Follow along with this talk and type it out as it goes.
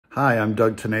Hi, I'm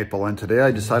Doug TenNapel, and today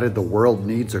I decided the world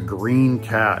needs a green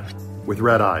cat with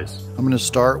red eyes. I'm going to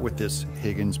start with this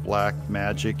Higgins Black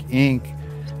Magic ink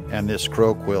and this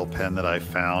quill pen that I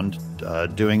found,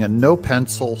 doing a no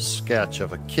pencil sketch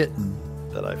of a kitten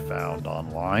that I found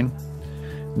online.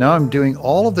 Now I'm doing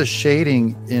all of the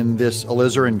shading in this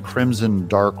alizarin crimson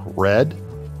dark red,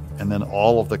 and then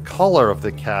all of the color of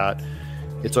the cat.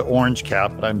 It's an orange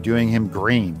cat, but I'm doing him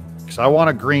green because I want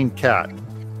a green cat.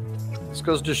 This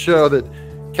goes to show that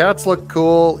cats look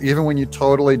cool even when you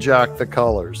totally jack the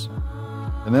colors.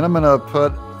 And then I'm going to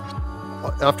put,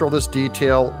 after all this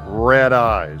detail, red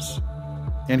eyes.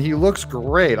 And he looks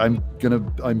great. I'm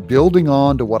building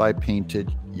on to what I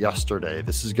painted yesterday.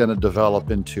 This is going to develop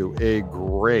into a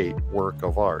great work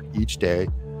of art. Each day,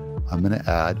 I'm going to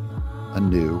add a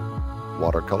new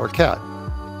watercolor cat.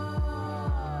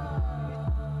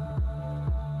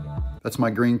 That's my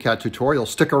green cat tutorial.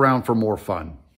 Stick around for more fun.